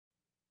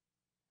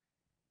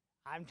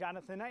I'm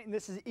Jonathan Knight, and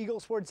this is Eagle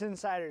Sports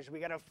Insiders. We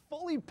got a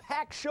fully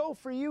packed show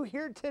for you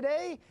here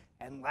today,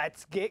 and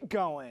let's get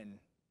going.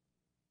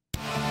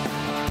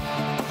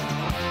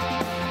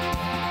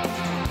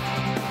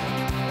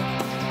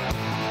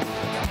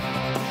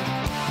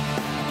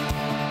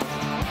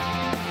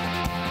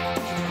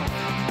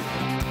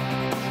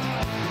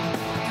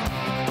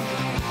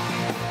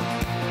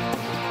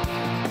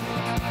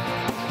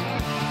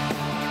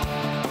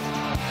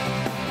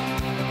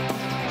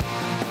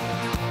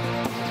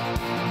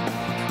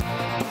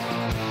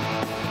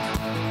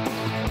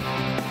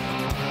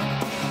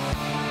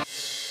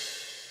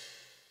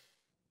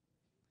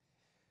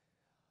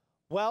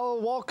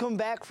 Well, welcome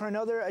back for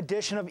another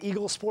edition of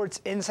Eagle Sports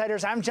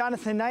Insiders. I'm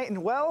Jonathan Knight,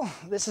 and well,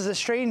 this is a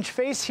strange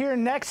face here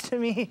next to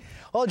me.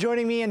 Well,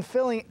 joining me and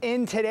filling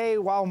in today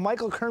while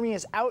Michael Kermy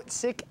is out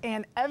sick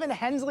and Evan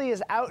Hensley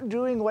is out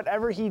doing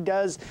whatever he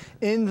does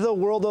in the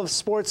world of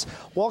sports.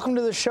 Welcome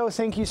to the show.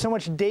 Thank you so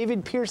much,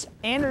 David Pierce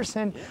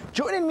Anderson,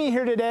 joining me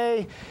here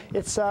today.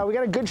 We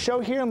got a good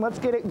show here, and let's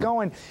get it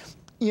going.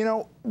 You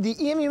know, the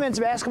EMU men's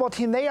basketball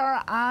team, they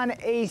are on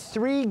a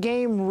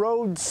 3-game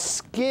road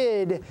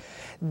skid.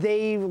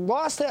 They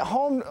lost at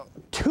home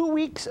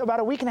about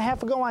a week and a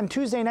half ago on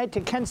Tuesday night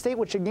to Kent State,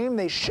 which is a game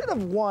they should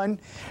have won.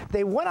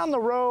 They went on the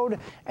road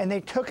and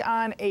they took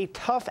on a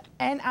tough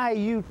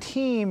NIU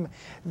team.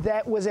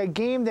 That was a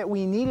game that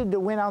we needed to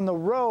win on the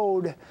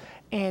road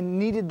and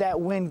needed that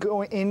win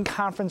going in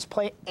conference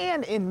play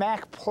and in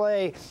MAC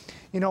play.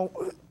 You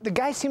know, the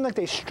guys seemed like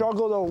they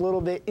struggled a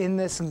little bit in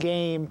this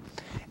game,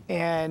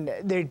 and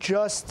they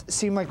just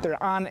seem like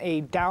they're on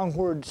a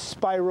downward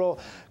spiral.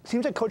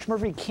 Seems like Coach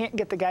Murphy can't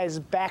get the guys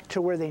back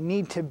to where they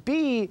need to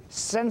be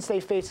since they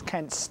faced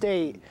Kent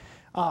State.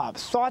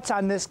 Thoughts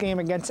on this game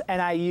against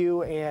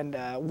NIU and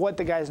what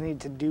the guys need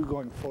to do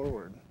going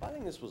forward? I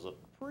think this was a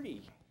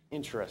pretty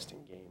interesting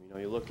game. You know,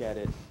 you look at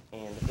it,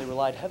 and they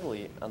relied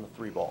heavily on the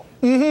three ball.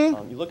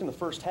 You look in the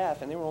first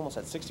half, and they were almost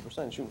at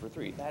 60% shooting for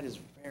three. That is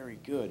very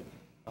good.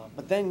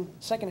 But then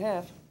second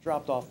half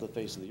dropped off the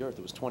face of the earth.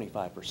 It was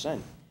 25%,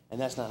 and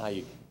that's not how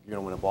you're going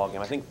to win a ball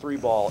game. I think three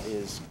ball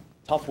is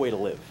a tough way to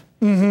live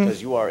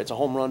because it's a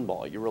home run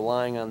ball. You're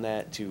relying on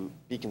that to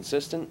be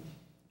consistent,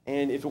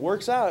 and if it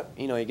works out,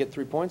 you know, you get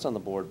 3 points on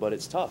the board, but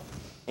it's tough.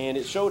 And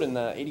it showed in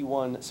the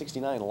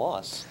 81-69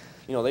 loss.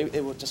 You know,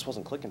 it just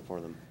wasn't clicking for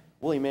them.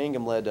 Willie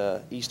Mangum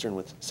led Eastern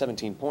with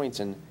 17 points,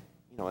 and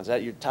you know, is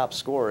that your top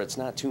scorer? It's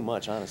not too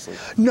much, honestly.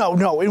 No.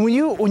 And when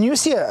you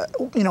see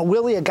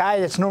Willie, a guy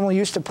that's normally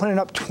used to putting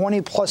up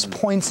 20-plus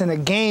points in a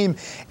game,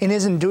 and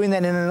isn't doing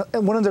that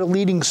in one of their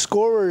leading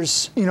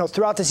scorers, you know,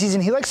 throughout the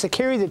season, he likes to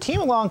carry the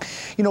team along.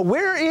 You know,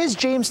 where is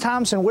James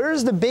Thompson? Where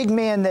is the big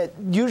man that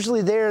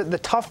usually the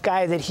tough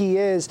guy that he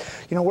is?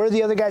 You know, where are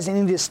the other guys that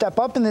need to step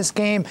up in this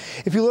game?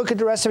 If you look at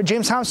the rest of it,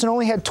 James Thompson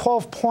only had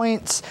 12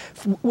 points.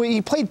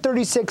 He played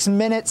 36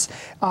 minutes.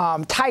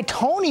 Ty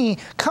Toney,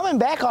 coming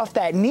back off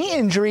that knee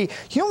injury,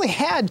 he only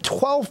had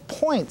 12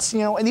 points, you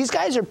know, and these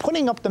guys are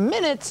putting up the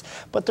minutes,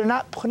 but they're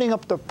not putting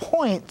up the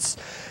points.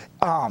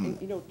 You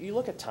know, you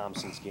look at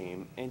Thompson's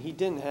game, and he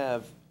didn't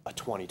have a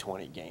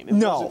 20-20 game. It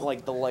wasn't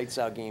like the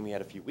lights-out game he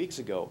had a few weeks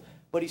ago,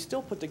 but he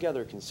still put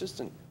together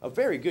a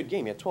very good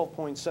game. He had 12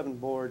 points, 7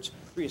 boards,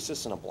 3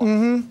 assists, and a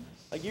block.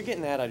 Like, you're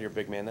getting that out of your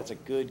big man. That's a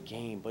good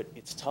game, but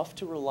it's tough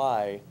to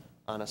rely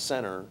on a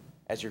center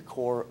as your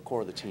core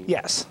of the team.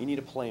 Yes. You need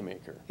a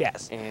playmaker.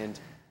 Yes. And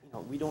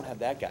we don't have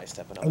that guy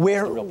stepping up.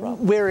 Where That's the real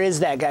problem. Where is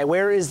that guy?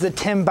 Where is the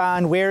Tim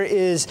Bond? Where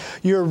is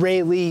your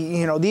Ray Lee?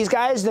 You know, these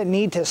guys that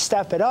need to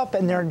step it up,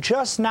 and they're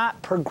just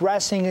not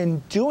progressing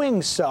and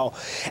doing so.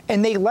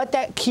 And they let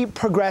that keep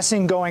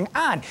progressing going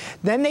on.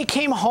 Then they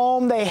came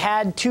home. They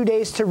had 2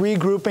 days to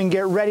regroup and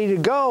get ready to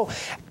go.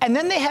 And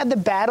then they had the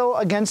battle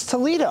against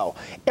Toledo,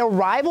 a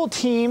rival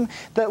team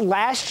that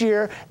last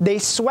year they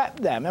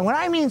swept them. And when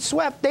I mean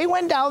swept, they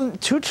went down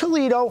to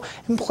Toledo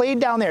and played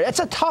down there. It's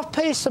a tough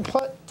place to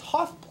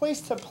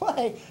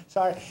play.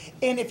 Sorry.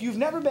 And if you've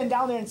never been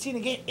down there and seen a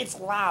game, it's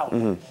loud.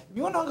 If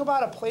you want to talk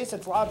about a place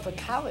that's loud for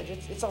college,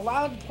 it's a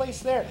loud place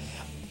there.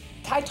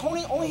 Ty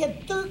Toney only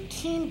had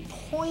 13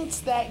 points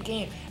that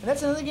game, and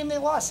that's another game they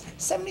lost.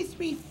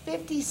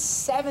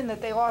 73-57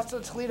 that they lost to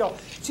Toledo.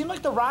 It seemed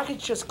like the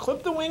Rockets just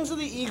clipped the wings of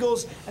the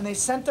Eagles, and they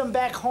sent them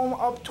back home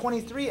up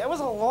 23. It was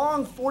a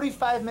long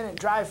 45-minute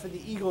drive for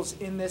the Eagles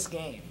in this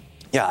game.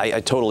 Yeah,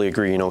 I totally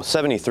agree. You know,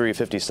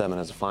 73-57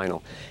 as a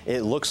final.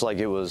 It looks like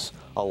it was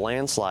a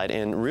landslide,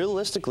 and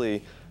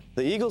realistically,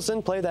 the Eagles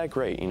didn't play that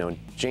great. You know,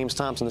 James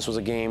Thompson, this was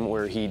a game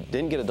where he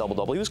didn't get a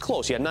double-double. He was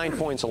close. He had 9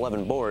 points,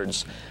 11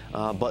 boards,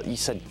 but you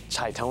said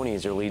Ty Toney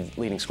is your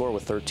leading scorer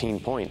with 13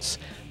 points.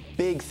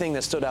 Big thing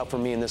that stood out for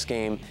me in this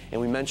game, and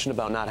we mentioned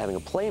about not having a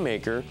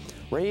playmaker,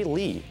 Ray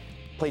Lee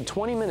played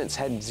 20 minutes,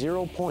 had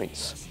 0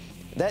 points.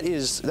 That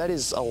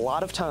is a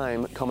lot of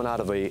time coming out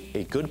of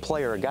a good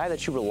player, a guy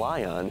that you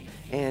rely on,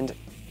 and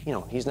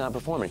he's not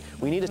performing.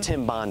 We need a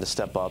Tim Bond to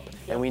step up,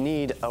 and we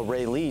need a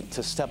Ray Lee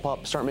to step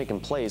up, start making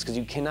plays, because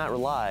you cannot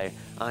rely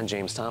on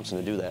James Thompson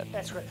to do that.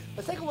 That's great.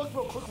 Let's take a look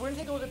real quick. We're going to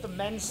take a look at the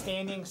men's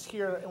standings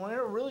here, and we're going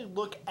to really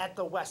look at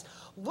the West.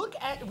 We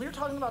were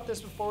talking about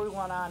this before we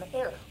went on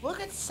air. Look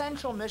at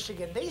Central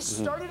Michigan. They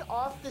started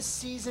off the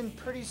season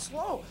pretty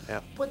slow,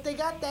 but they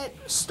got that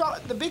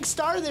the big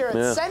star there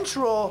at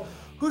Central,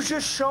 who's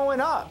just showing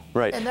up.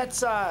 Right. And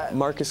that's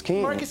Marcus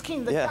Keene. Marcus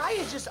Keene. The guy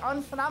is just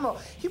unphenomenal.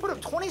 He put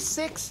up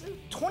 26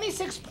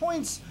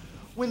 points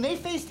when they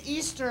faced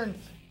Eastern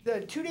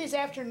the 2 days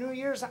after New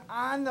Year's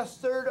on the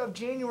 3rd of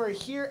January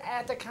here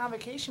at the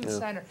Convocation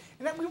Center.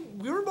 And then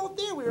we were both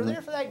there. We were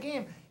there for that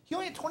game. He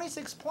only had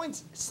 26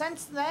 points.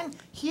 Since then,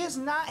 he has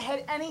not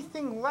had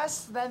anything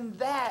less than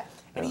that.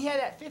 And he had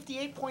that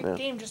 58-point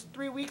game just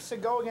 3 weeks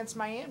ago against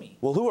Miami.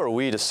 Well, who are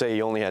we to say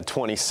he only had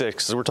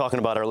 26? We're talking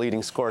about our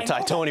leading scorer,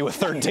 Ty Toney, with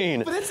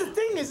 13. But that's the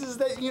thing is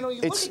that, you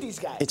look at these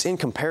guys. It's in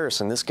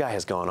comparison. This guy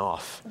has gone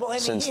off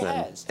since he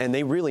then. has. And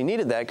they really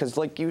needed that because,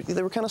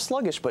 they were kind of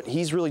sluggish, but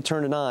he's really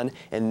turned it on,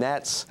 and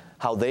that's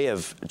how they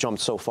have jumped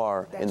so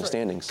far in the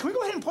standings. Can we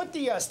go ahead and put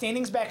the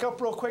standings back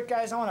up real quick,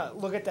 guys? I want to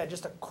look at that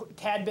just a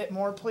tad bit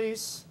more,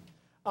 please.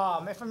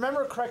 If I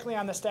remember correctly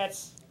on the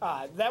stats,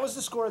 that was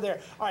the score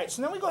there. All right,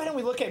 so then we go ahead and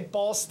we look at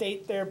Ball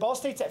State there. Ball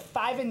State's at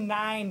 5-9,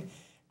 and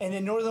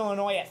then Northern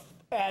Illinois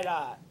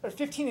at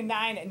 15-9,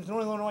 and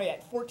Northern Illinois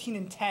at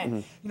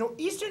 14-10.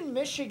 Eastern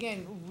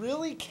Michigan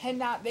really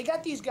cannot. They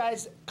got these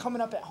guys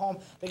coming up at home.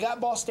 They got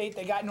Ball State.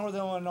 They got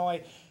Northern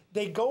Illinois.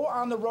 They go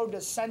on the road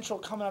to Central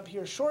coming up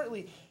here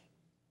shortly.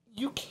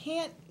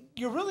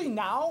 You're really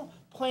now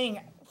playing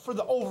for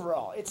the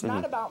overall. It's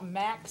not about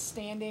MAC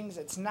standings.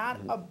 It's not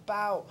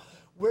about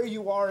where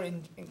you are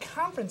in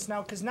conference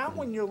now, because now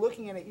when you're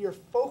looking at it, you're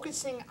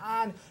focusing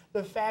on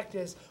the fact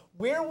is,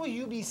 where will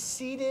you be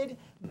seated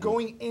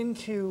going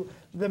into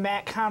the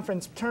MAC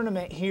conference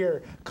tournament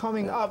here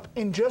coming up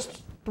in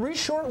just 3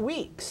 short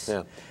weeks?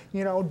 Do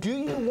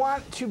you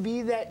want to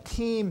be that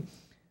team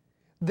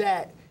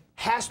that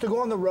has to go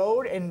on the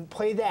road and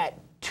play that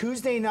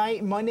Tuesday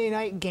night, Monday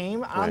night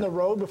game on the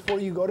road before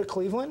you go to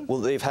Cleveland? Well,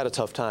 they've had a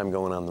tough time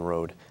going on the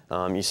road.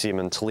 You see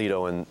them in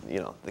Toledo, and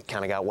they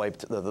kind of got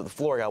wiped. The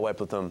floor got wiped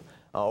with them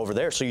over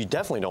there. So you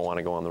definitely don't want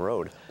to go on the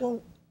road.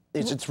 Well,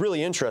 it's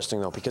really interesting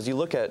though, because you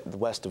look at the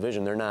West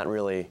Division. They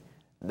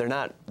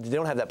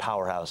don't have that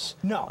powerhouse.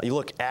 No. You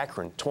look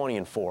Akron,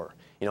 20-4.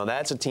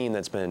 That's a team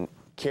that's been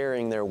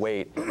carrying their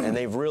weight, and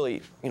they've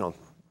really,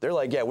 they're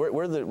like, we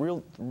are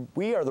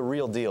the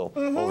real deal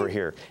over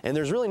here. And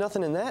there's really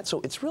nothing in that,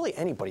 so it's really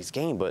anybody's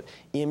game. But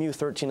EMU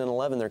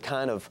 13-11, they're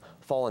kind of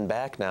falling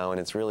back now, and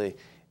it's going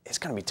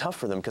to be tough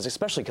for them,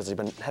 especially because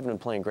haven't been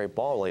playing great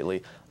ball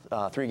lately.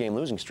 3-game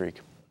losing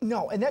streak.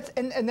 No, and that's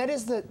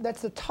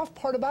the tough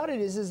part about it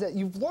is that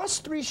you've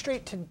lost 3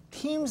 straight to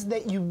teams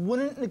that you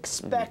wouldn't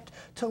expect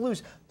to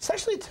lose,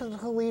 especially to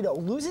Toledo.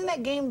 Losing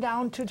that game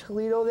down to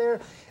Toledo there,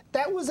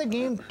 that was a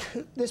game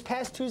this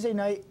past Tuesday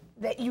night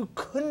that you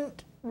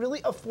couldn't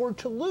really afford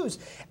to lose,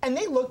 and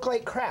they look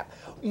like crap.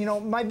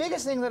 My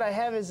biggest thing that I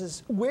have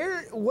is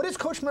what is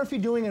Coach Murphy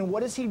doing, and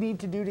what does he need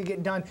to do to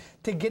get done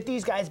to get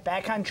these guys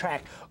back on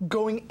track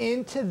going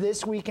into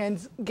this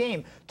weekend's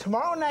game?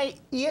 Tomorrow night,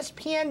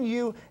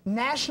 ESPNU,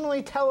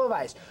 nationally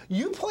televised.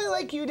 You play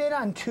like you did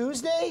on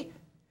Tuesday,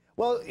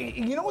 well,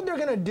 you know what they're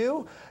gonna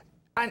do?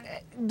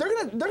 They're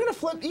gonna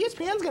flip.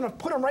 ESPN's gonna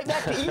put them right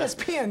back to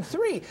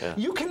ESPN3.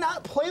 You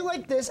cannot play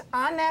like this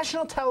on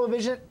national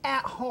television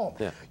at home.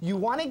 You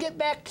want to get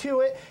back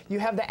to it. You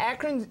have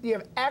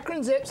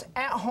Akron Zips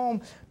at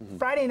home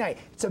Friday night.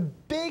 It's a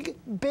big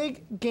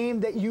game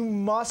that you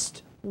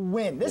must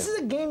win. This is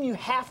a game you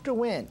have to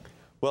win.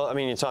 Well,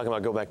 you're talking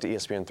about go back to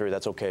ESPN3.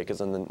 That's okay, because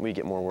then we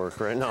get more work,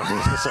 right? No,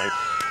 I'm just saying.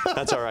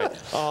 That's all right.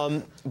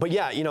 But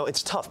yeah,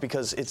 it's tough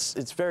because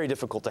it's very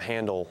difficult to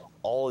handle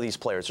all of these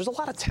players. There's a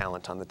lot of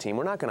talent on the team.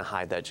 We're not going to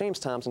hide that. James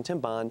Thompson, Tim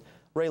Bond,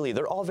 Ray Lee,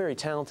 they're all very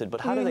talented,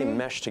 but how do they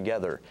mesh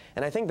together?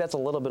 And I think that's a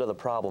little bit of the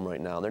problem right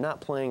now. They're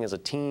not playing as a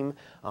team,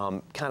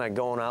 kind of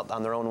going out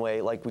on their own way.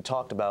 Like we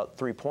talked about,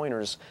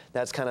 3-pointers,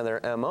 that's kind of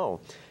their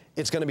MO.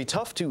 It's going to be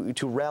tough to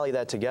rally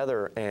that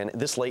together and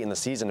this late in the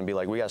season and be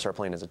like, we got to start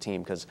playing as a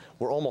team, because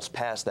we're almost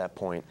past that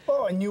point.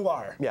 Oh, and you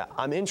are. Yeah,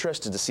 I'm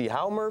interested to see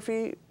how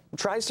Murphy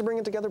tries to bring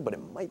it together, but it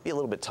might be a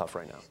little bit tough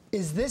right now.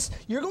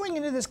 You're going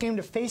into this game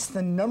to face the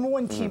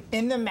 #1 team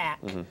in the MAC.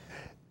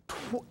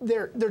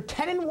 They're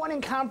 10-1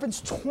 in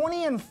conference,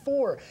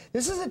 20-4.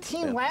 This is a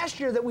team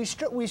last year that we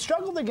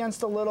struggled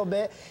against a little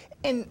bit,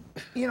 and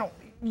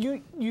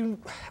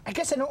I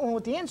guess I don't know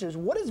what the answer is.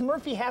 What does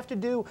Murphy have to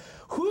do?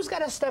 Who's got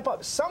to step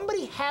up?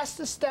 Somebody has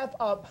to step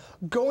up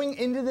going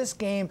into this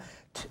game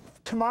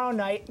tomorrow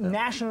night,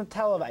 national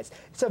televised.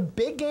 It's a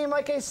big game,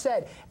 like I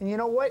said. And you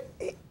know what?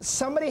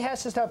 Somebody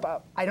has to step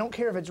up. I don't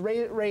care if it's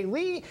Ray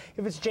Lee,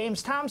 if it's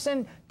James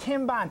Thompson,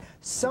 Tim Bond.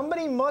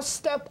 Somebody must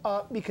step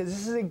up, because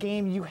this is a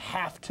game you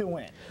have to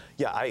win.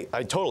 Yeah,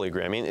 I totally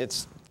agree.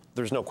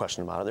 There's no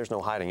question about it. There's no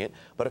hiding it.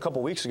 But a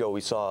couple weeks ago, we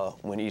saw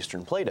when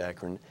Eastern played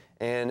Akron,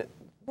 and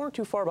weren't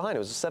too far behind. It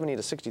was a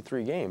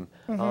 70-63 game.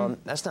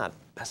 That's not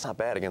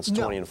bad against a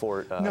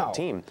 20-4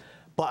 team.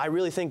 But I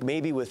really think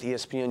maybe with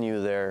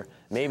ESPNU there,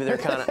 maybe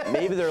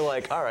they're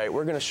like, all right,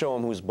 we're going to show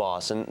them who's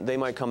boss, and they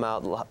might come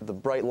out the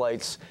bright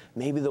lights.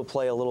 Maybe they'll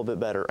play a little bit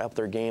better, up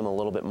their game a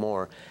little bit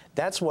more.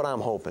 That's what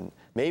I'm hoping.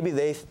 Maybe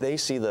they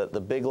see the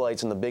big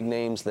lights and the big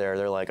names there.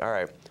 They're like, all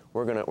right,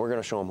 we're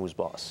gonna show them who's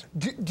boss.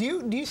 Do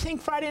you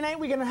think Friday night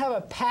we're gonna have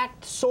a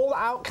packed,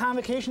 sold-out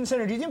Convocation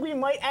Center? Do you think we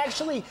might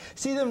actually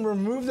see them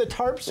remove the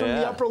tarps from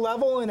the upper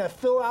level and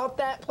fill out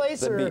that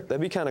place? That'd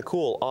be kind of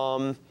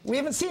cool. We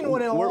haven't seen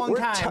one in a long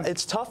time.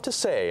 It's tough to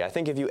say. I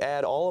think if you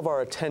add all of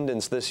our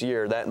attendance this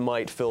year, that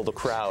might fill the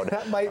crowd.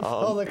 That might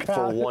fill the crowd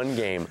for one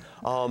game.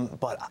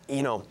 But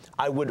you know,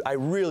 I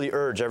really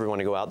urge everyone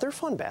to go out. They're a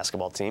fun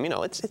basketball team. You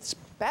know, it's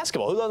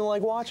basketball. Who doesn't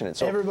like watching it?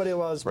 So everybody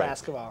loves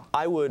basketball.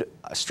 I would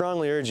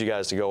strongly urge you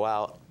guys to go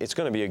out. It's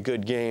going to be a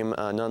good game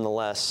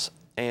nonetheless,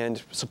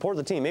 and support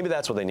the team. Maybe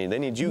that's what they need. They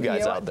need you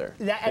guys out there.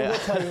 I will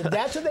tell you,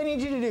 that's what they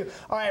need you to do.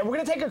 All right, we're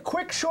going to take a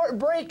quick, short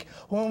break.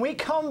 When we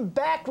come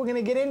back, we're going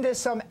to get into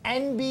some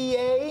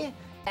NBA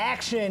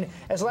action.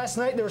 As last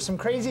night, there were some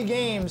crazy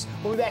games.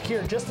 We'll be back here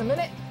in just a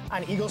minute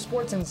on Eagle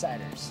Sports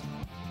Insiders.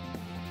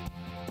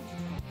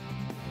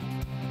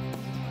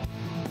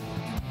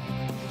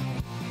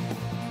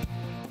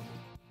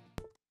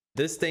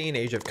 This day and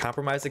age of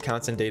compromised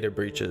accounts and data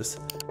breaches,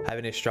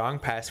 having a strong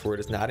password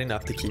is not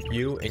enough to keep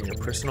you and your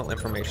personal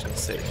information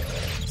safe.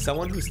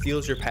 Someone who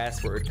steals your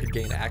password could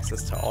gain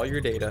access to all your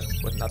data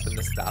with nothing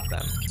to stop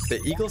them. The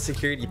Eagle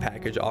Security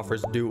Package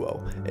offers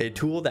Duo, a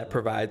tool that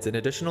provides an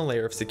additional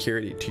layer of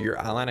security to your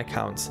online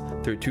accounts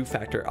through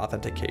two-factor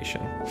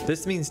authentication.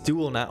 This means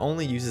Duo not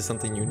only uses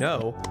something you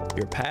know,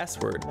 your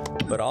password,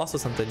 but also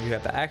something you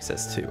have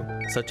access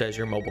to, such as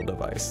your mobile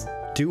device.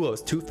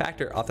 Duo's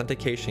two-factor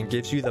authentication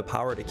gives you the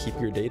power to keep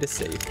your data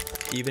safe,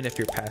 even if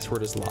your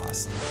password is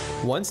lost.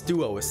 Once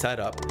Duo is set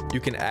up, you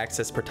can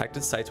access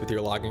protected sites with your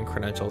login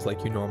credentials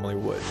like you normally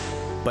would.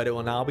 But it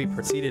will now be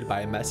preceded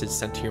by a message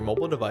sent to your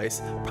mobile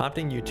device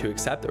prompting you to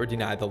accept or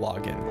deny the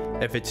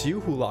login. If it's you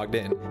who logged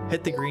in,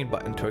 hit the green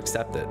button to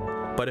accept it.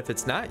 But if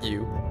it's not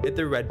you, hit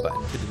the red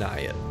button to deny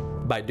it.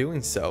 By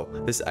doing so,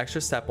 this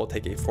extra step will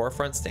take a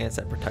forefront stance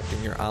at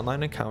protecting your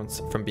online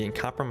accounts from being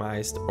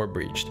compromised or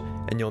breached,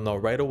 and you'll know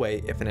right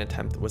away if an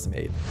attempt was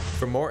made.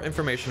 For more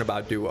information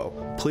about Duo,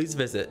 please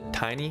visit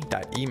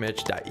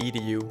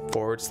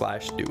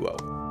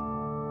tiny.emich.edu/Duo.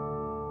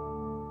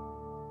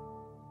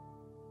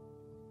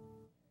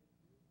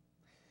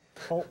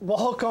 Well,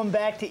 welcome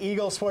back to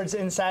Eagle Sports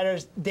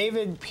Insiders.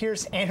 David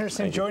Pierce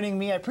Anderson joining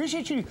me. I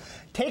appreciate you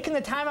taking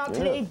the time out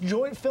today,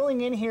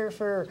 filling in here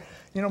for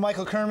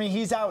Michael Kermy.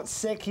 He's out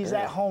sick. He's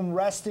at home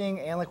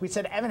resting. And like we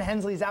said, Evan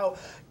Hensley's out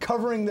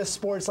covering the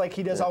sports like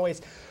he does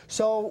always.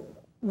 So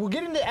we'll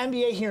get into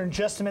NBA here in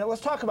just a minute.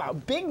 Let's talk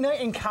about big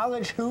night in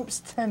college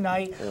hoops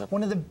tonight.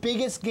 One of the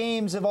biggest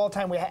games of all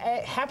time. It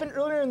happened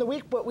earlier in the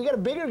week, but we got a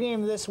bigger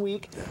game this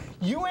week.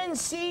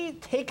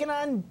 UNC taking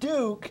on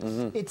Duke.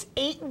 It's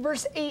 8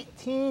 versus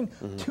 18.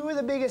 Two of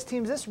the biggest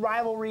teams. This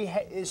rivalry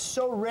is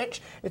so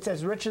rich. It's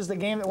as rich as the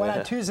game that went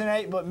on Tuesday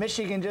night, but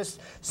Michigan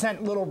just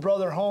sent little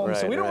brother home.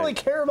 So we don't really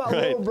care about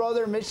little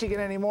brother Michigan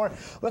anymore.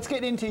 Let's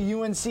get into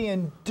UNC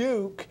and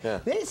Duke.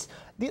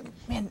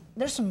 Man,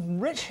 there's some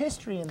rich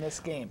history in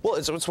this game. Well,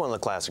 it's one of the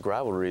classic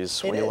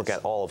rivalries when you look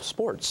at all of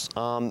sports.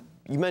 You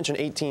mentioned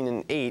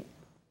 18-8.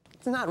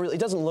 It's not really. It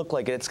doesn't look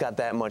like it's got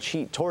that much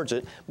heat towards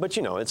it, but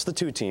it's the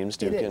two teams,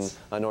 Duke and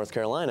North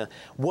Carolina.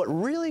 What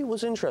really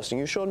was interesting,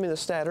 you showed me the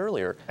stat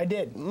earlier. I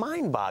did.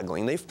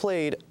 Mind-boggling. They've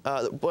played,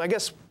 I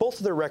guess, both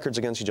of their records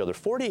against each other,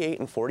 48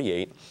 and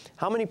 48.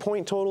 How many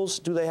point totals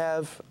do they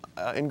have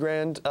in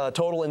grand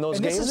total in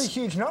those games? This is a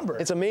huge number.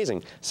 It's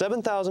amazing.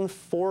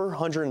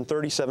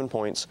 7,437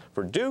 points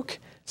for Duke,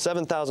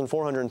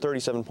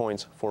 7,437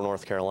 points for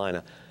North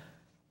Carolina.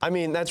 I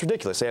mean, that's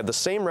ridiculous. They have the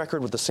same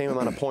record with the same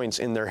amount of points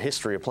in their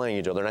history of playing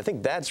each other. And I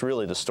think that's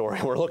really the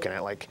story we're looking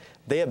at. Like,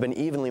 they have been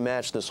evenly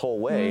matched this whole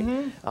way.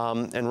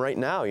 And right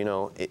now,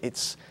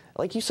 it's,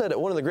 like you said,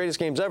 one of the greatest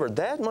games ever.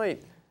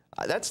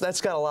 That's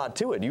got a lot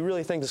to it. You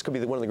really think this could be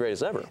one of the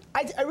greatest ever?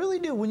 I really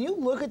do. When you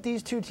look at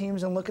these two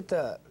teams and look at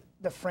the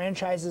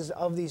franchises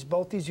of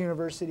both these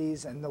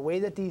universities and the way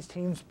that these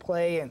teams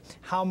play and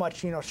how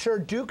much, sure,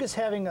 Duke is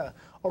having a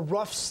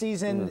rough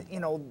season.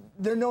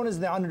 They're known as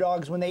the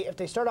underdogs. If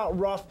they start out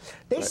rough,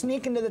 they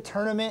sneak into the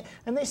tournament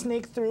and they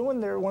sneak through,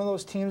 and they're one of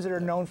those teams that are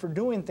known for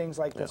doing things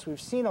like this.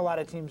 We've seen a lot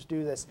of teams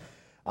do this.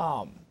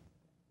 I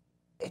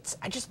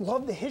just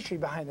love the history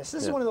behind this.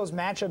 This is one of those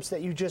matchups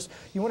that you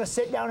want to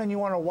sit down and you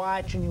want to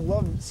watch, and you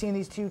love seeing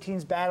these two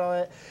teams battle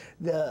it.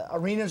 The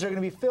arenas are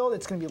going to be filled.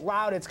 It's going to be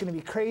loud. It's going to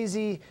be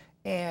crazy.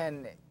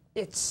 And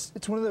it's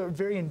one of the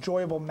very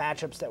enjoyable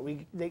matchups that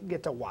they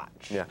get to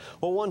watch. Yeah.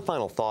 Well, one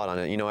final thought on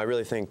it. I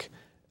really think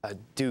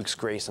Duke's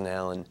Grayson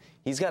Allen,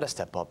 he's got to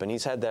step up, and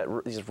he's had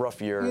his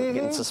rough year,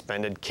 getting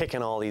suspended,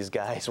 kicking all these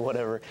guys,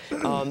 whatever.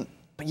 But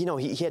he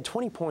had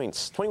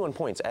 21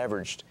 points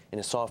averaged in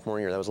his sophomore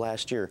year. That was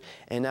last year,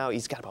 and now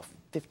he's got about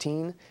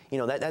 15.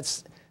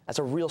 That's that's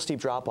a real steep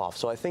drop off.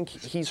 So I think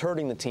he's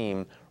hurting the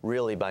team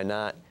really by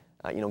not,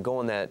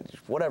 going that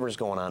whatever's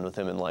going on with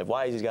him in life.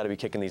 Why has he got to be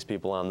kicking these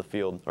people on the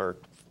field or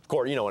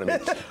court? You know what I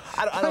mean?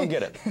 I don't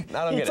get it.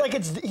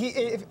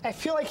 I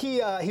feel like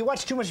he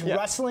watched too much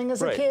wrestling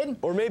as a kid.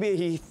 Or maybe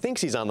he thinks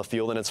he's on the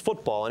field and it's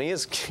football and he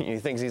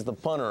thinks he's the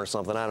punter or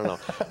something. I don't know.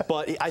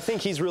 But I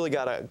think he's really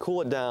got to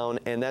cool it down,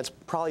 and that's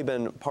probably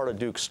been part of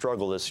Duke's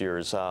struggle this year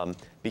is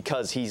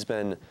because he's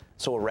been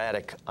so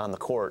erratic on the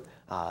court.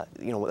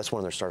 That's one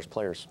of their star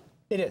players.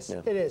 It is.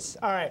 Yeah. It is.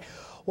 All right.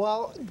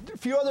 Well, a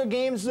few other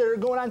games that are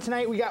going on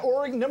tonight. We got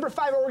Oregon, number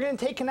 5 Oregon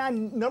taking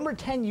on number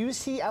 10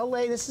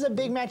 UCLA. This is a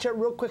big matchup.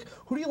 Real quick,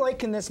 who do you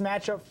like in this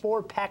matchup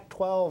for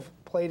Pac-12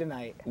 play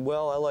tonight?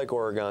 Well, I like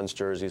Oregon's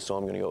jersey, so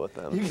I'm going to go with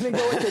them. You're going to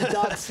go with the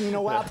Ducks. You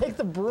know what? I'll take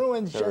the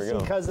Bruins just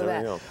because of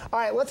that. All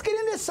right, let's get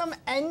into some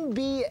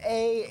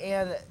NBA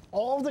and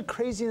all the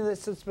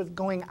craziness that's been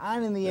going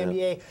on in the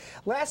NBA.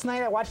 Last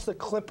night I watched the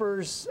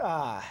Clippers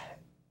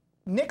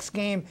Knicks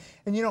game,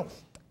 and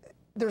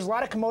there's a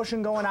lot of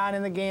commotion going on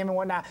in the game and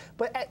whatnot,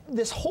 but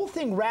this whole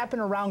thing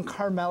wrapping around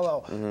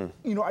Carmelo,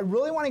 I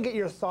really want to get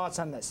your thoughts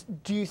on this.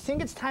 Do you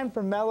think it's time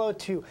for Melo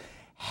to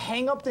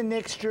hang up the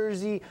Knicks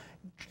jersey,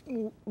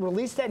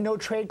 release that no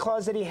trade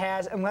clause that he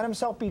has, and let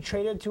himself be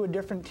traded to a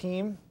different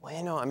team?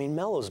 Well,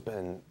 Melo's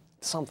been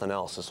something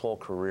else his whole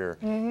career.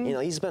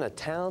 He's been a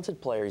talented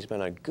player. He's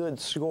been a good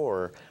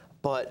scorer,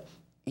 but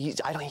he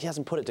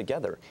hasn't put it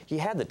together. He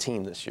had the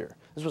team this year.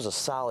 This was a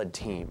solid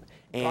team.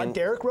 And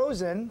Derrick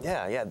Rose in.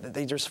 Yeah,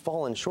 they just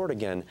fallen short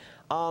again.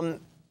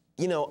 I'm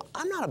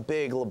not a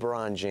big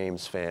LeBron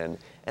James fan,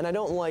 and I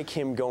don't like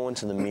him going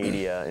to the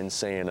media and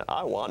saying,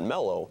 I want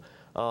Melo.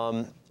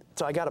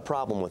 So I got a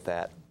problem with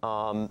that.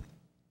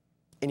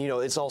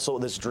 It's also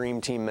this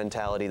dream team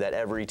mentality that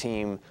every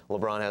team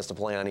LeBron has to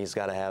play on, he's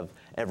got to have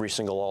every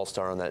single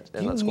all-star on that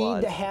squad. You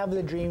need to have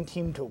the dream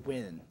team to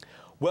win.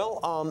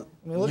 Well,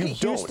 look at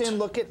Houston,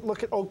 look at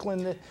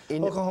Oakland,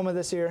 Oklahoma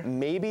this year.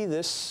 Maybe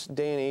this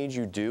day and age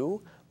you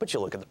do, but you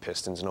look at the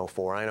Pistons in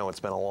 04. I know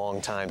it's been a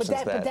long time since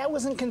that. But that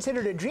wasn't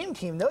considered a dream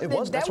team. That's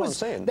what I'm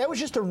saying. That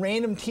was just a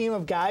random team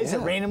of guys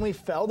that randomly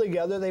fell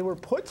together. They were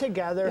put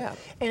together,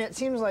 and it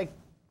seems like,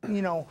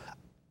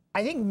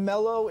 I think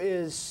Melo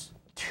is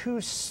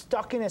too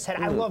stuck in his head.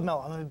 I love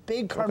Melo. I'm a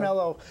big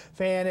Carmelo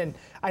fan, and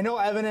I know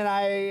Evan and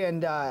I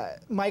and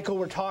Michael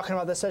were talking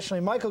about this, especially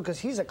Michael, because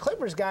he's a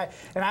Clippers guy,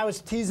 and I was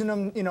teasing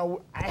him.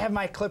 I have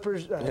my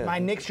Clippers, my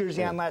Knicks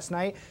jersey on last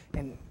night,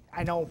 and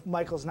I know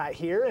Michael's not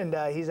here, and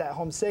he's at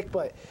home sick,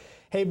 but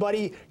hey,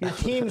 buddy, your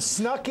team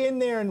snuck in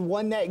there and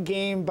won that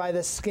game by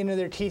the skin of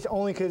their teeth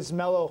only because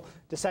Melo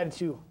decided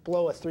to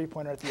blow a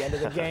three-pointer at the end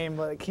of the game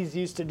like he's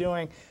used to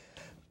doing.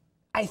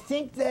 I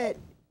think that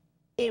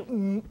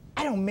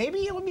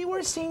maybe it would be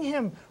worth seeing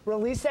him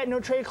release that no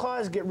trade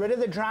clause, get rid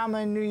of the drama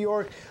in New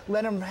York,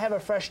 let him have a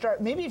fresh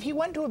start. Maybe if he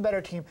went to a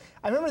better team.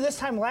 I remember this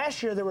time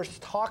last year there was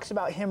talks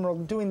about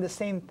him doing the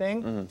same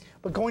thing,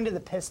 but going to the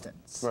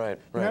Pistons. Right.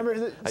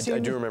 Remember? I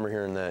do remember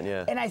hearing that,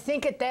 yeah. And I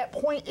think at that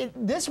point,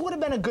 this would have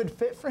been a good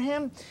fit for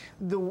him.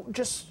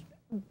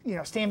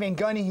 Stan Van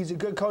Gundy, he's a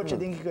good coach. I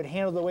think he could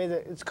handle the way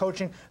that it's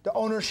coaching. The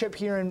ownership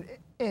here in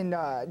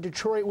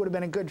Detroit would have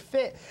been a good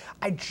fit.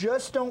 I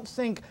just don't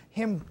think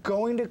him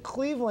going to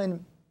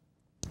Cleveland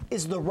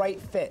is the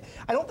right fit.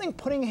 I don't think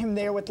putting him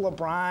there with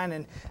LeBron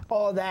and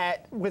all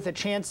that with a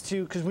chance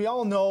to, because we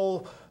all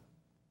know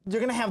they're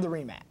going to have the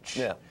rematch.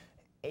 Yeah.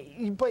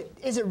 But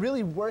is it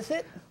really worth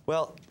it?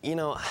 Well,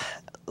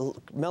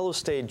 Melo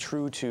stayed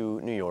true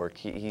to New York.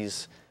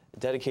 He's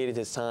dedicated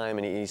his time,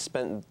 and he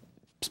spent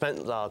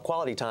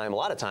quality time, a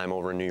lot of time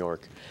over in New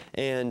York.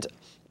 And,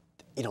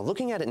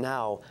 looking at it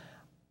now,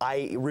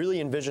 I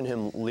really envision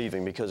him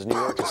leaving because New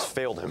York has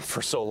failed him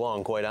for so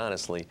long, quite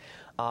honestly.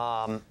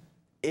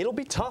 It'll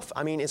be tough.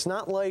 It's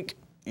not like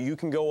you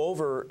can go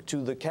over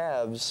to the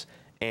Cavs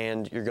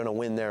and you're going to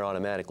win there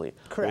automatically.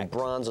 Correct.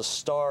 LeBron's a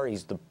star.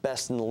 He's the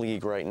best in the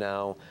league right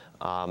now.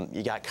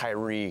 You got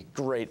Kyrie,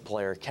 great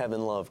player.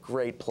 Kevin Love,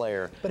 great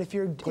player. But if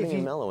you're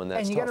putting Melo in,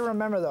 that's and you got to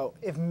remember though,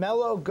 if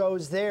Melo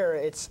goes there,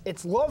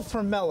 it's love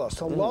for Melo.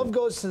 So Love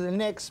goes to the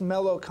Knicks,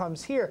 Melo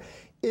comes here.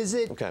 Is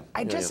it? Okay.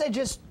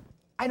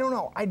 I don't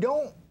know. I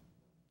don't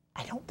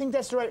think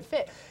that's the right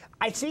fit.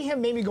 I see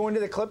him maybe going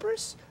to the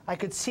Clippers. I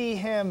could see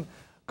him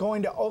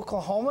going to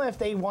Oklahoma if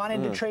they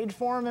wanted to trade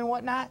for him and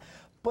whatnot.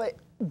 But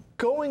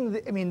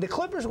the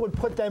Clippers would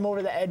put them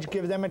over the edge,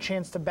 give them a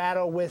chance to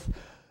battle with,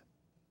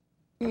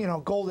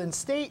 Golden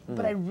State.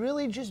 But I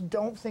really just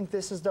don't think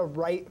this is the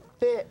right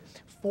fit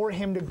for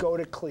him to go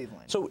to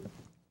Cleveland. So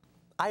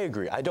I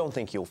agree. I don't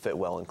think he'll fit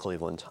well in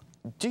Cleveland.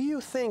 Do you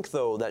think,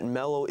 though, that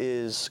Melo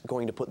is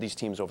going to put these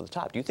teams over the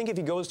top? Do you think if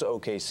he goes to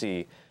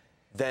OKC,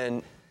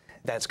 then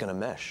that's going to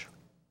mesh?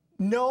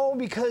 No,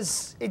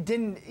 because it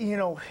didn't.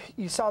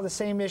 You saw the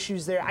same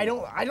issues there. I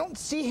don't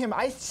see him.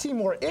 I see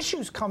more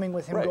issues coming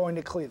with him going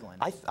to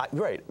Cleveland.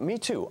 Right. Me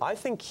too. I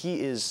think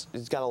he's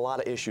got a lot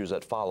of issues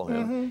that follow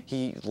him.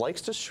 He likes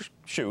to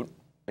shoot.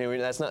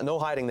 That's no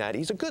hiding that.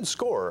 He's a good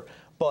scorer,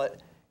 but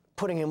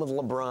putting him with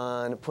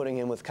LeBron, putting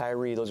him with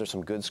Kyrie, those are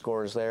some good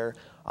scorers there.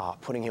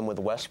 Putting him with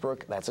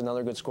Westbrook, that's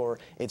another good scorer.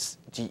 It's,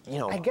 you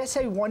know. I guess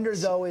I wonder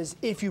though is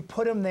if you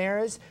put him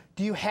there,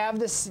 do you have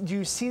this? Do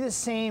you see the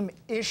same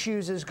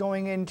issues as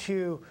going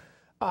into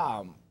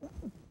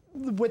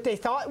what they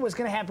thought was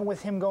going to happen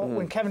with him going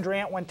when Kevin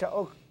Durant went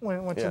to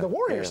to the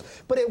Warriors,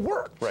 but it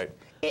worked. Right.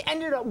 It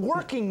ended up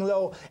working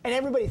though, and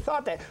everybody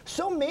thought that.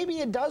 So maybe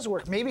it does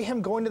work. Maybe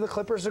him going to the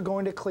Clippers or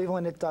going to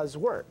Cleveland, it does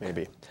work.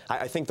 Maybe.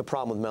 I think the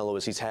problem with Melo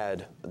is he's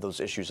had those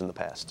issues in the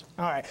past.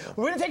 All right.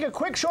 We're going to take a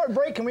quick short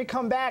break, and we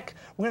come back.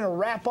 We're going to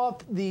wrap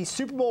up the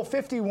Super Bowl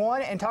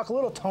 51 and talk a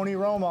little Tony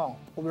Romo.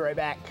 We'll be right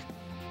back.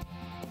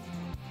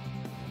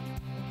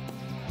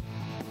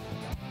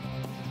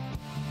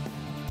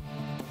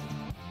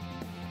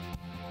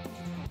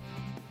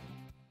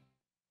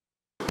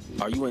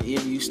 Are you an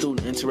EMU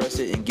student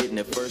interested in getting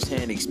a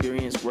first-hand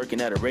experience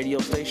working at a radio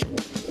station?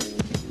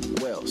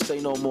 Well,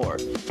 say no more.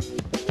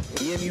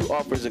 EMU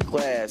offers a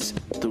class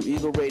through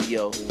Eagle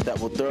Radio that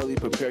will thoroughly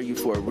prepare you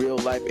for a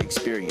real-life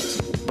experience.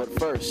 But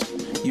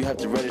first, you have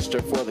to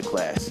register for the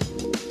class.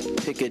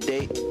 Pick a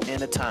date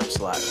and a time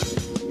slot.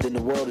 Then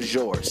the world is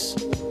yours.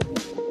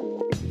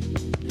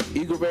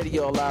 Eagle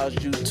Radio allows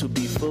you to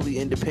be fully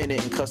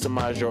independent and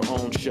customize your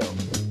own show.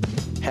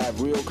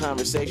 Have real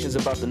conversations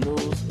about the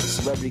news,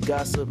 celebrity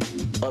gossip,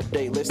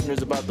 update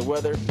listeners about the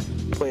weather,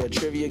 play a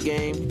trivia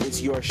game.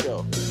 It's your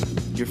show.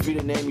 You're free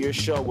to name your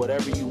show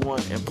whatever you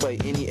want and play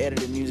any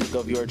edited music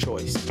of your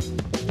choice.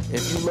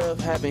 If you love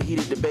having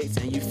heated debates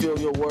and you feel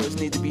your words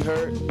need to be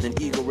heard, then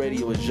Eagle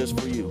Radio is just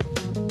for you.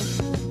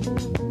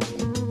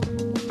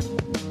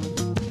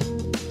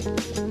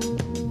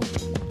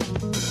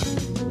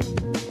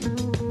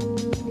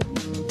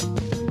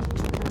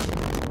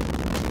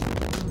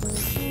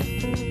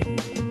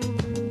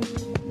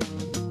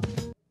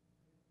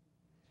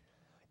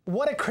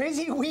 What a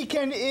crazy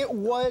weekend it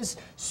was.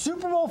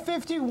 Super Bowl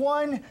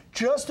 51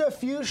 just a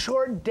few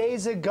short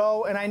days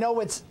ago, and I know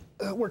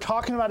we're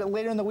talking about it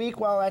later in the week.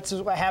 Well, that's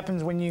what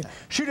happens when you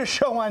shoot a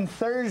show on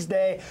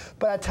Thursday.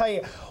 But I tell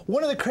you,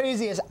 one of the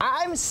craziest,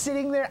 I'm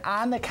sitting there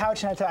on the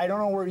couch, and I don't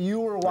know where you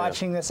were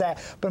watching this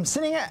at, but I'm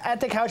sitting at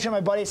the couch at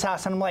my buddy's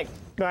house, and I'm like,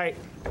 all right,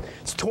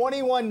 it's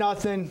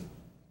 21-0.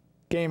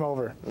 Game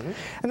over.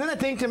 And then I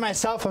think to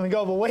myself, I'm going to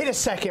go, but wait a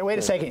second.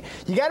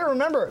 You got to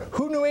remember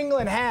who New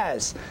England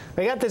has.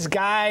 They got this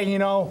guy,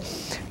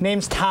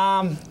 name's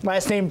Tom,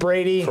 last name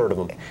Brady. Heard of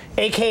him.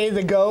 A.K.A.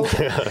 the GOAT.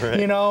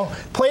 Right.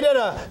 Played at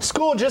a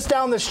school just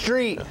down the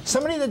street.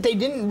 Somebody that they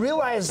didn't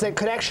realize that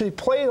could actually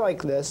play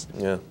like this.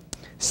 Yeah.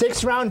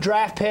 6th-round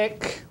draft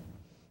pick.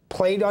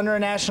 Played under a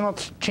national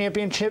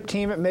championship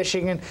team at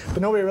Michigan,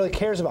 but nobody really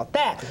cares about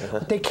that.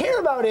 What they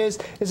care about is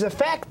the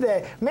fact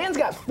that man's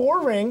got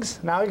 4 rings.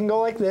 Now he can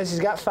go like this.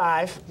 He's got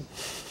 5.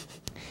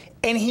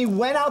 And he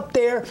went out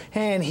there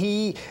and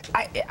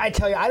I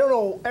tell you, I don't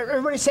know.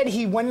 Everybody said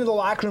he went into the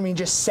locker room and he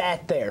just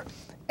sat there.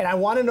 And I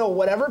want to know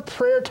whatever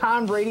prayer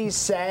Tom Brady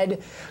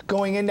said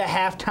going into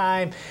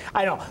halftime.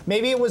 I don't know.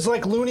 Maybe it was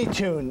like Looney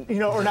Tune,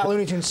 or not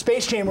Looney Tune,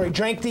 Space Jam, where he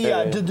drank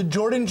the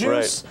Jordan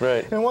juice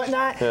and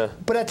whatnot. Yeah.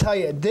 But I tell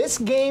you, this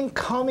game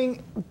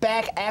coming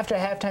back after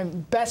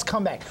halftime, best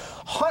comeback.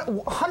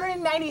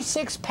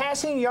 196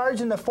 passing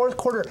yards in the fourth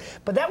quarter.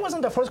 But that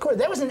wasn't the fourth quarter.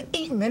 That was in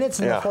 8 minutes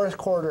in the fourth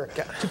quarter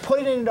to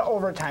put it into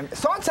overtime.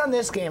 Thoughts on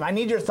this game? I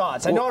need your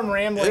thoughts. I know I'm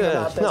rambling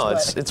about this. No,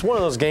 it's one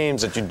of those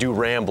games that you do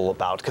ramble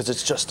about because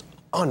it's just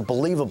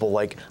unbelievable.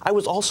 Like, I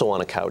was also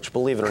on a couch,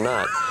 believe it or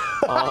not.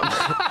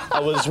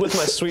 I was with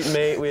my sweet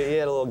mate. We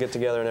had a little get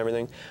together and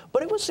everything.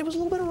 But it was a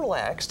little bit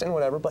relaxed and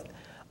whatever. But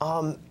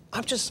I'm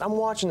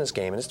watching this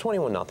game and it's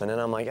 21-0, and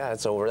I'm like,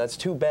 it's over. That's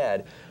too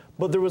bad.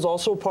 But there was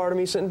also a part of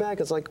me sitting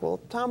back. It's like, well,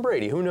 Tom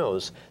Brady, who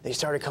knows? They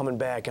started coming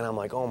back, and I'm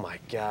like, oh my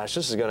gosh,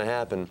 this is going to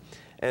happen.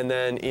 And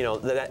then,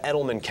 that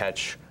Edelman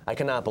catch, I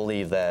cannot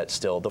believe that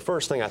still. The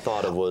first thing I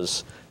thought of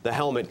was the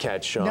helmet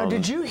catch. Now,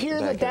 did you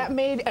hear that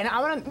made,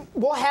 and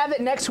we'll have it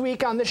next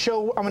week on the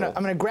show. I'm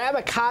gonna grab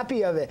a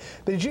copy of it.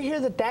 But did you hear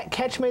that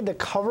catch made the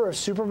cover of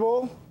Super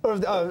Bowl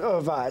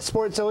of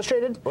Sports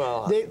Illustrated?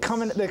 Well, that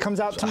comes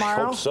out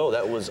tomorrow. I hope so.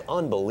 That was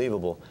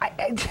unbelievable.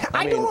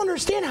 I don't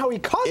understand how he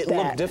caught that. It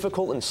looked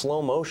difficult in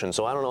slow motion,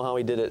 so I don't know how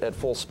he did it at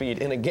full speed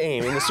in a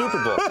game in the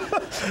Super Bowl.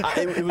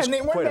 It was and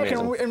they went quite back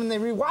amazing. and they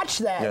rewatched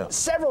that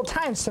several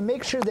times to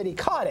make sure that he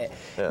caught it.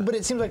 Yeah. But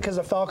it seems like because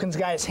the Falcons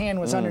guy's hand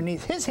was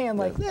underneath his hand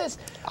like this.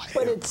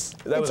 But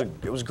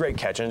it was a great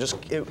catch, and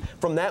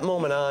from that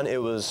moment on, I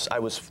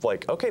was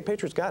like, okay,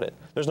 Patriots got it.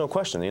 There's no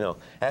question.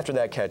 After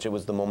that catch, it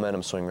was the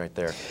momentum swing right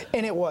there.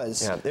 And it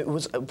was. Yeah, it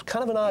was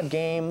kind of an odd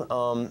game.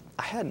 I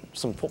had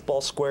some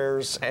football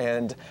squares,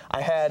 and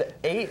I had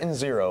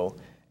 8-0,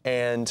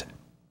 and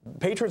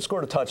Patriots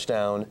scored a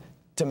touchdown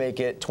to make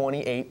it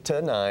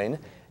 28-9,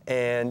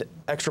 and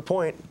extra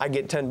point, I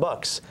get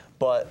 $10.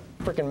 But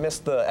freaking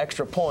missed the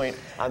extra point.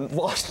 I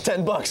lost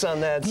 $10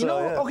 on that.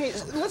 Okay,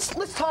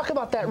 let's talk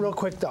about that real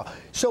quick though.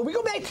 So we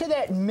go back to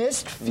that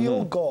missed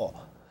field goal.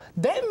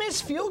 That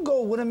missed field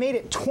goal would have made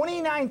it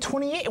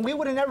 29-28, and we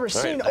would have never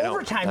seen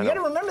overtime. You got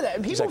to remember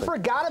that. People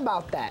forgot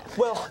about that.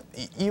 Well,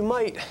 you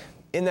might.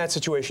 in that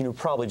situation, you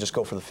probably just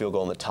go for the field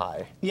goal and the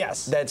tie.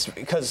 Yes. That's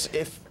because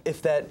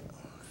if that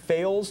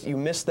fails, you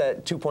miss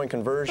that 2-point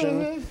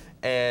conversion,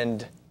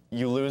 and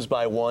you lose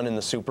by 1 in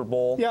the Super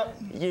Bowl. Yep.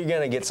 You're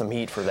gonna get some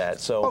heat for that.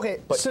 So, okay,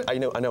 but so I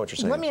know what you're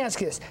saying. Let me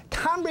ask you this: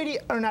 Tom Brady,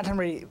 or not Tom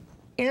Brady,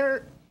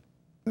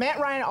 Matt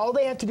Ryan, all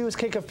they have to do is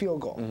kick a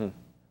field goal. Mm-hmm.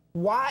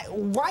 Why?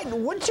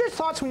 What's your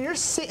thoughts when you're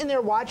sitting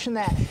there watching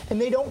that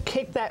and they don't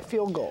kick that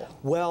field goal?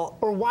 Well,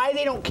 or why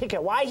they don't kick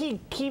it? Why he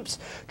keeps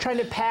trying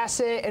to pass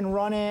it and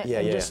run it? Yeah,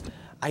 and yeah. just,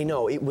 I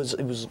know it was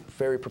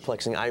very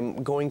perplexing.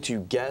 I'm going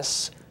to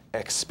guess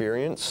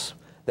experience.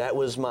 That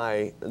was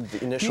the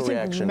initial you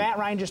reaction. think Matt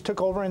Ryan just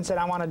took over and said,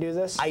 "I want to do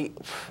this"?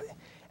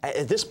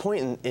 At this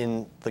point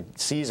in the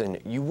season,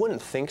 you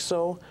wouldn't think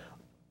so.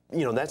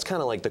 You know, that's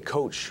kind of like the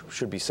coach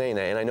should be saying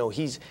that. And I know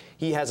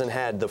he hasn't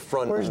had the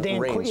front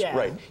reins. Yeah.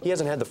 Right. He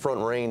hasn't had the front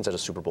reins at a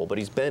Super Bowl, but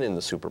he's been in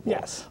the Super Bowl.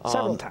 Yes,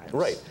 several times.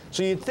 Right.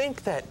 So you'd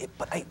think that,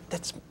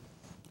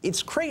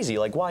 it's crazy.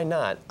 Like, why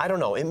not? I don't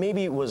know.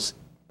 Maybe it was.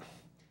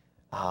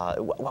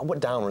 What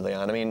down were they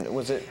on? I mean,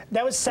 was it?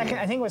 That was second.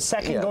 I think it was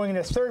second going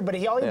into third. But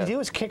all he had to do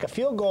was kick a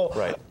field goal.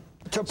 Right.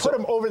 To put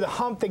him over the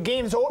hump. The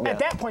game's over. At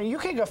that point, you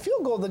kick a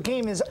field goal, the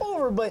game is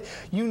over, but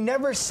you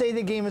never say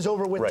the game is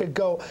over with the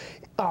go.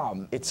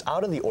 It's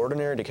out of the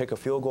ordinary to kick a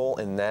field goal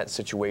in that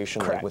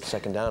situation, like with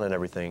second down and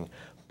everything.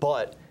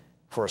 But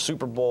for a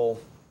Super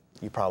Bowl,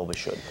 you probably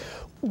should.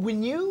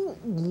 When you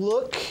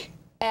look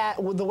at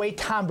the way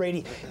Tom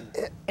Brady,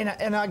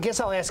 and I guess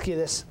I'll ask you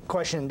this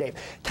question, Dave.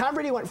 Tom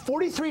Brady went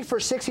 43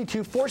 for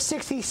 62,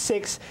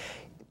 466,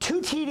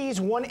 2 TDs,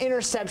 1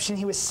 interception.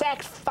 He was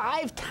sacked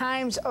 5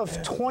 times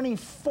of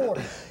 24.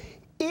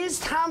 Is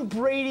Tom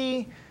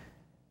Brady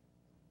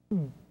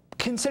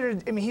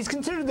considered, I mean, he's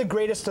considered the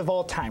greatest of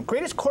all time,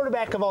 greatest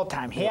quarterback of all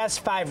time. He has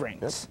 5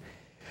 rings.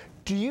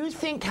 Do you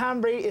think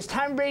is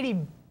Tom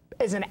Brady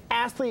as an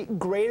athlete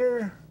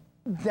greater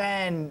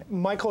than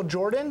Michael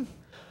Jordan?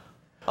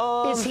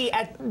 Is he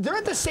they're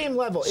at the same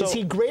level. Is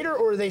he greater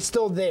or are they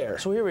still there?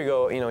 So here we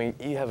go. You know,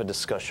 you have a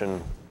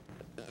discussion.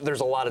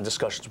 There's a lot of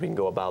discussions we can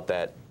go about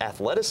that.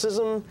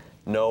 Athleticism,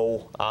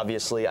 no,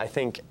 obviously. I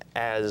think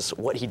as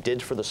what he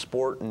did for the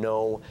sport,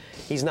 no.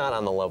 He's not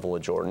on the level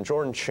of Jordan.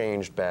 Jordan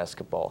changed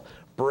basketball.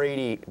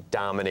 Brady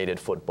dominated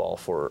football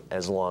for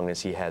as long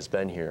as he has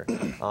been here.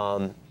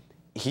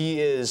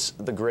 He is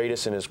the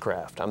greatest in his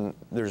craft.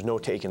 There's no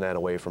taking that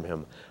away from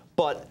him.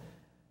 But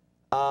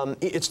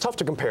it's tough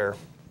to compare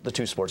the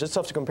two sports. It's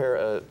tough to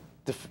compare.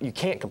 You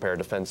can't compare a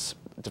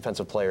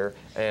defensive player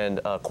and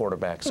a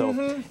quarterback.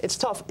 So it's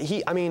tough.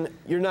 I mean,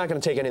 you're not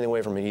going to take anything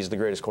away from him. He's the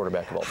greatest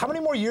quarterback of all time. How many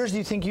more years do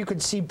you think you could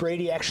see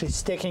Brady actually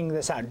sticking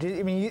this out?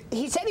 I mean,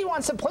 he said he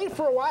wants to play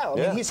for a while.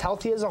 I mean, he's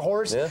healthy as a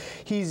horse. Yeah.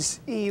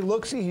 He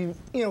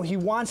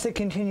wants to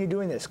continue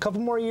doing this. A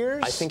couple more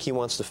years? I think he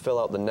wants to fill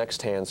out the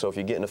next hand. So if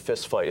you get in a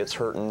fist fight, it's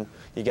hurting.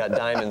 You got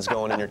diamonds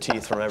going in your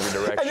teeth from every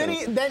direction.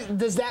 And then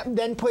does that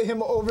put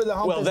him over the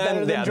hump? Well,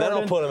 then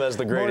I'll put him as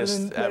the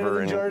greatest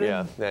ever.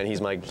 And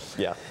he's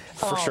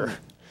for sure.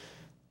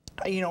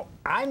 You know,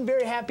 I'm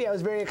very happy. I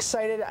was very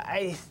excited.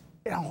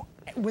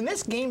 When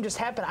this game just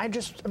happened, I'm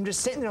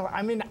just sitting there.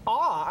 I'm in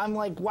awe. I'm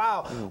like,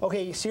 wow.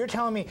 Okay, so you're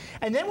telling me.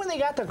 And then when they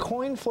got the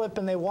coin flip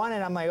and they won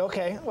it, I'm like,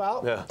 okay,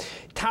 well,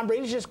 Tom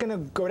Brady's just going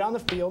to go down the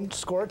field,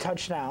 score a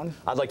touchdown.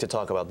 I'd like to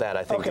talk about that.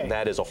 I think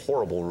that is a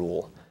horrible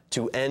rule.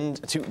 To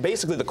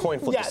basically the coin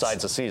flip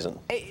decides the season,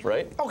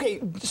 right?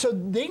 Okay, so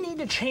they need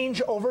to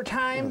change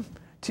overtime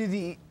to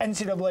the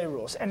NCAA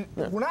rules. And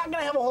we're not going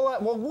to have a whole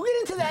lot. Well, we'll get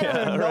into that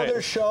in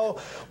another show.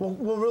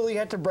 We'll really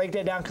have to break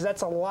that down because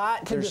that's a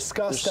lot to discuss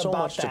about that. There's so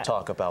much to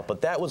talk about. But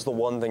that was the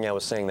one thing I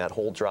was saying that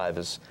whole drive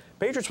is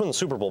Patriots win the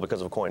Super Bowl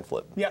because of a coin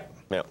flip.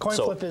 Yep. Coin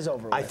flip is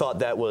over with. I thought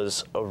that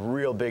was a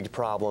real big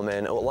problem.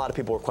 And a lot of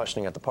people were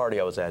questioning at the party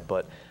I was at.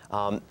 But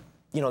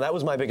you know, that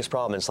was my biggest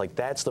problem. It's like,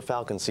 that's the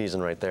Falcons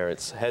season right there.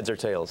 It's heads or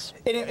tails.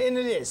 And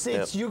it is.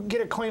 It's you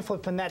get a coin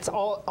flip, and that's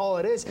all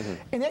it is.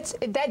 And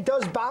that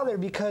does bother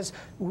because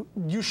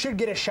you should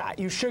get a shot.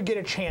 You should get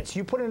a chance.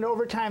 You put it in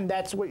overtime,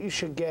 that's what you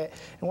should get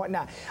and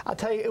whatnot. I'll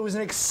tell you, it was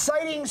an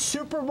exciting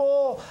Super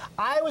Bowl.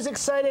 I was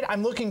excited.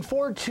 I'm looking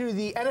forward to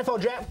the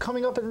NFL draft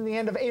coming up at the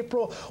end of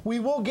April.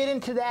 We will get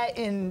into that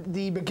in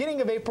the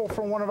beginning of April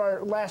for one of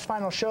our last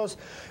final shows.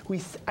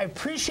 I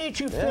appreciate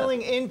you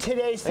filling in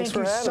today. Thank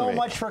you so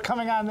much for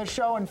coming on the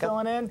show and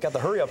filling in. Got the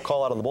hurry-up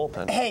call out of the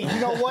bullpen. Hey, you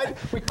know what?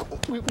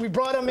 we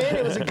brought him in.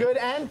 It was a good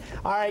end.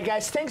 All right,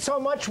 guys, thanks so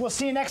much. We'll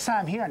see you next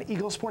time here on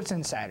Eagle Sports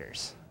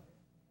Insiders.